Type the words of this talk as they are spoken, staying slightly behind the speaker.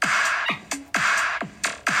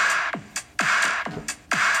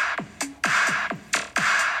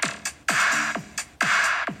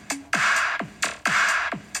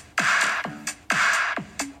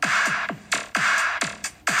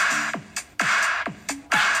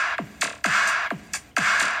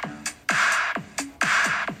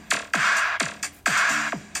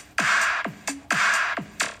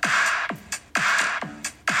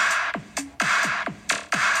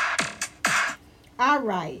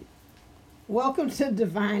right. Welcome to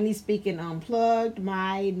Divinely Speaking Unplugged.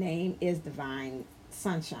 My name is Divine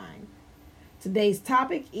Sunshine. Today's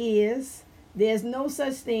topic is there's no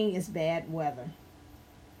such thing as bad weather.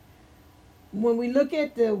 When we look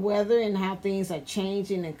at the weather and how things are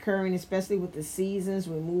changing and occurring, especially with the seasons,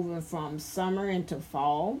 we're moving from summer into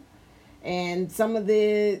fall. And some of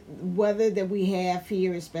the weather that we have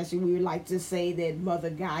here, especially, we would like to say that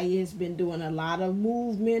Mother Gaia has been doing a lot of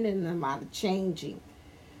movement and a lot of changing.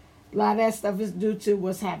 A lot of that stuff is due to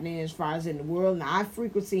what's happening as far as in the world and our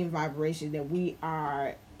frequency and vibration that we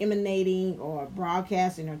are emanating or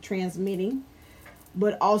broadcasting or transmitting.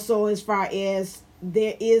 But also as far as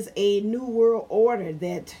there is a new world order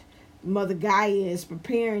that Mother Gaia is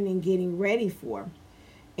preparing and getting ready for.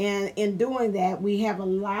 And in doing that, we have a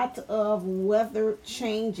lot of weather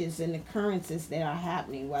changes and occurrences that are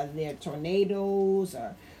happening, whether they're tornadoes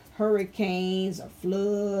or hurricanes or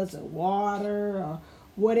floods or water or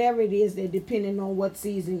whatever it is, that depending on what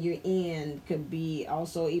season you're in, could be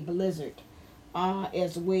also a blizzard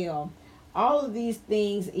as well. All of these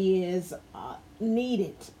things is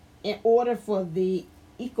needed in order for the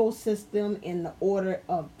ecosystem and the order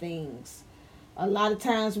of things. A lot of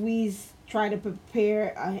times we try to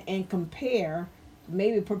prepare and compare,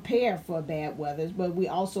 maybe prepare for bad weather, but we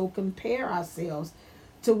also compare ourselves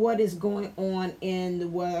to what is going on in the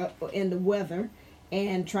weather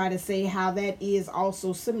and try to say how that is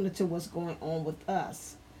also similar to what's going on with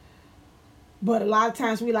us. But a lot of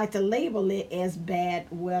times we like to label it as bad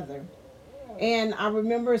weather. And I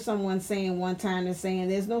remember someone saying one time, they're saying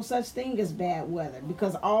there's no such thing as bad weather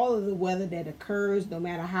because all of the weather that occurs, no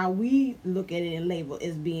matter how we look at it and label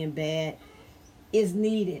as being bad, is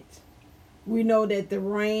needed. We know that the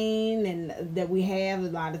rain and that we have, a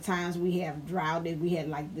lot of times we have drought. We had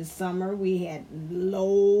like this summer, we had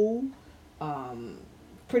low,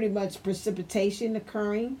 pretty much precipitation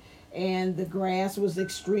occurring, and the grass was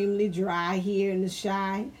extremely dry here in the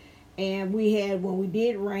Shy. And we had, when we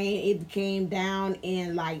did rain, it came down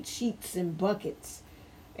in like sheets and buckets.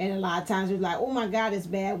 And a lot of times we're like, oh my God, it's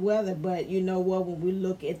bad weather. But you know what? When we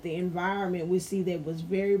look at the environment, we see that it was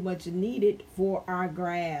very much needed for our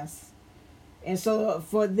grass. And so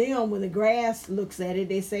for them, when the grass looks at it,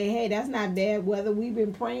 they say, hey, that's not bad weather. We've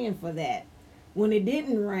been praying for that. When it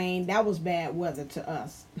didn't rain, that was bad weather to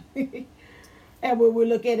us. And when we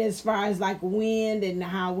look at it as far as like wind and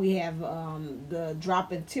how we have the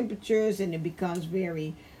drop in temperatures and it becomes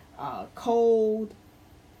very cold,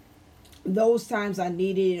 those times are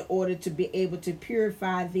needed in order to be able to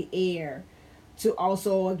purify the air, to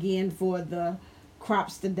also again for the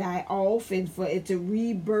crops to die off and for it to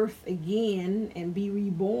rebirth again and be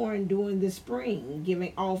reborn during the spring,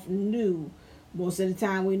 giving off new. Most of the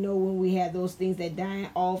time we know when we have those things that die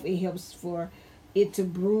off, it helps for it to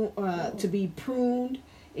be pruned.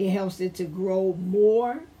 It helps it to grow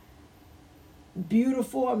more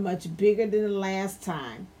beautiful, much bigger than the last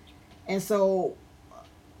time. And so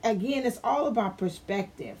again, it's all about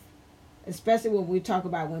perspective, especially when we talk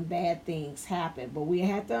about when bad things happen. But we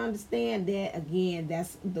have to understand that, again,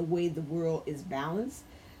 that's the way the world is balanced.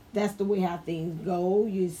 That's the way how things go.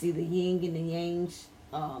 You see the yin and the yang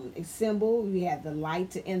symbol. We have the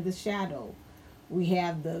light and the shadow. We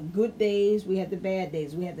have the good days. We have the bad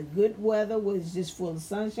days. We have the good weather, which is just full of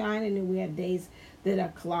sunshine. And then we have days that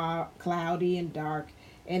are cloudy and dark,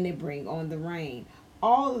 and they bring on the rain.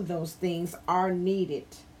 All of those things are needed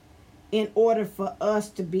in order for us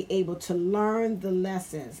to be able to learn the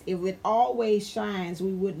lessons. If it always shines,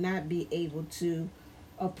 we would not be able to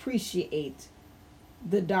appreciate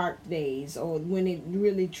the dark days, or when it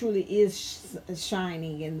really truly is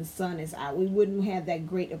shining and the sun is out. We wouldn't have that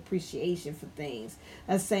great appreciation for things.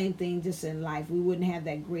 The same thing just in life. We wouldn't have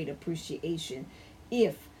that great appreciation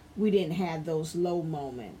if we didn't have those low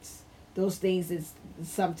moments. Those things that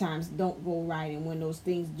sometimes don't go right, and when those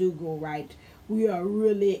things do go right, we are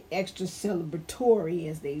really extra celebratory,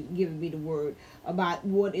 as they give me the word, about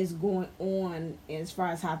what is going on as far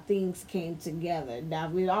as how things came together. Now,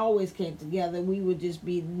 if it always came together, we would just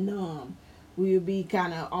be numb. We would be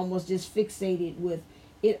kind of almost just fixated with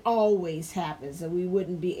it always happens, and we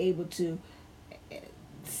wouldn't be able to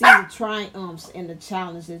see the triumphs and the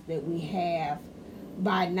challenges that we have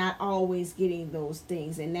by not always getting those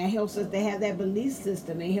things. And that helps us to have that belief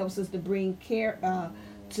system. It helps us to bring care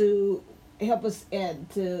to help us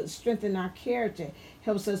to strengthen our character,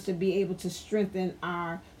 helps us to be able to strengthen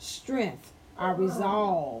our strength, our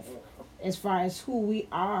resolve, as far as who we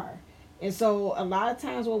are. And so a lot of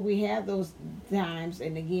times when we have those times,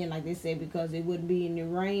 and again, like they say, because it wouldn't be any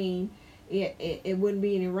rain, it wouldn't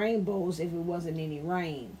be any rainbows if it wasn't any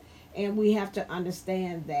rain. And we have to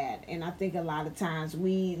understand that. And I think a lot of times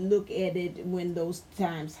we look at it when those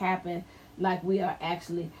times happen like we are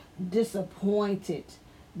actually disappointed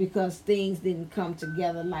because things didn't come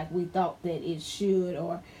together like we thought that it should,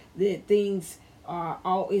 or that things are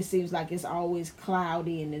all, it seems like it's always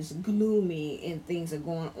cloudy and it's gloomy and things are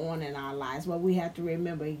going on in our lives. But we have to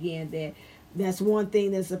remember again that that's one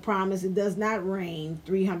thing that's a promise. It does not rain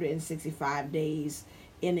 365 days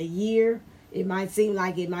in a year. It might seem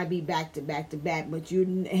like it might be back to back to back, but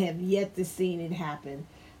you have yet to see it happen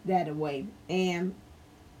that way. And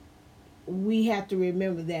we have to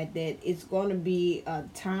remember that it's going to be a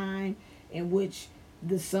time in which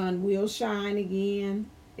the sun will shine again.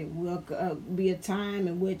 It will be a time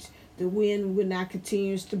in which the wind will not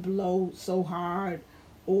continues to blow so hard,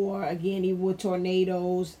 or again, even with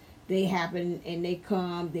tornadoes, they happen and they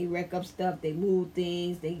come, they wreck up stuff, they move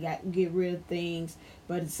things, they get rid of things,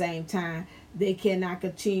 but at the same time, they cannot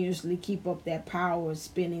continuously keep up that power of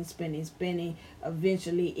spinning, spinning, spinning.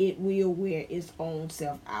 Eventually, it will wear its own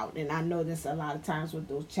self out. And I know this a lot of times with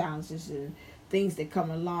those challenges and things that come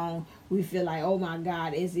along, we feel like, oh my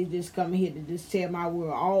God, is it just coming here to just tear my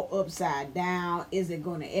world all upside down? Is it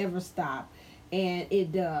going to ever stop? And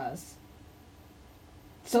it does.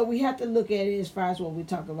 So we have to look at it as far as what we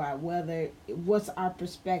talk about, whether what's our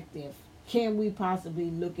perspective. Can we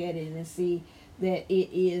possibly look at it and see that it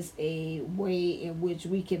is a way in which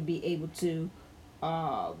we can be able to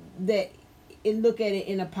that and look at it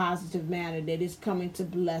in a positive manner, that it's coming to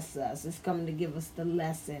bless us, it's coming to give us the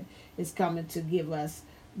lesson, it's coming to give us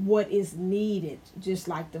what is needed, just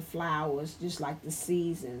like the flowers, just like the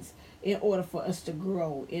seasons, in order for us to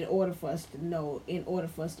grow, in order for us to know, in order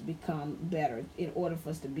for us to become better, in order for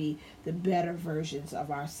us to be the better versions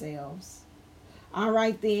of ourselves. All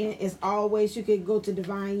right, then, as always, you can go to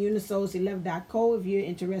divineunisource11.co if you're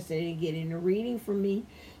interested in getting a reading from me.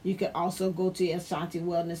 You can also go to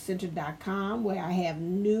AshantiWellnessCenter.com, where I have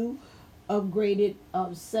new upgraded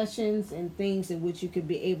sessions and things in which you could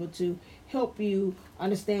be able to help you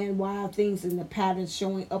understand why things in the patterns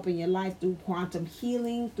showing up in your life through quantum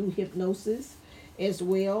healing, through hypnosis as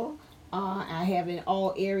well. I have in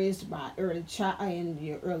all areas about in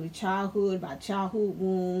your early childhood, about childhood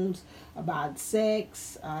wounds, about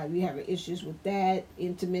sex. If you have issues with that,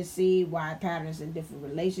 intimacy, why patterns in different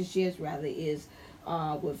relationships, rather is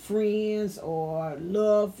with friends or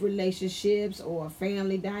love relationships or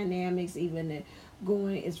family dynamics, even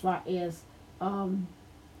going as far as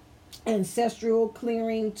ancestral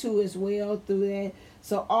clearing too as well through that.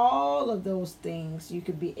 So all of those things you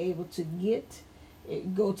could be able to get.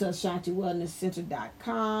 Go to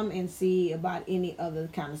AshantiWellnessCenter.com and see about any other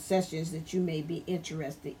kind of sessions that you may be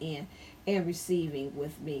interested in and receiving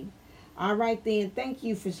with me. All right, then. Thank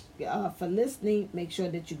you for listening. Make sure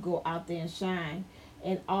that you go out there and shine.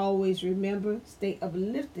 And always remember, stay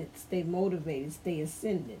uplifted, stay motivated, stay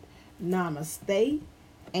ascended. Namaste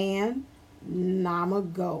and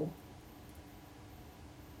Namago.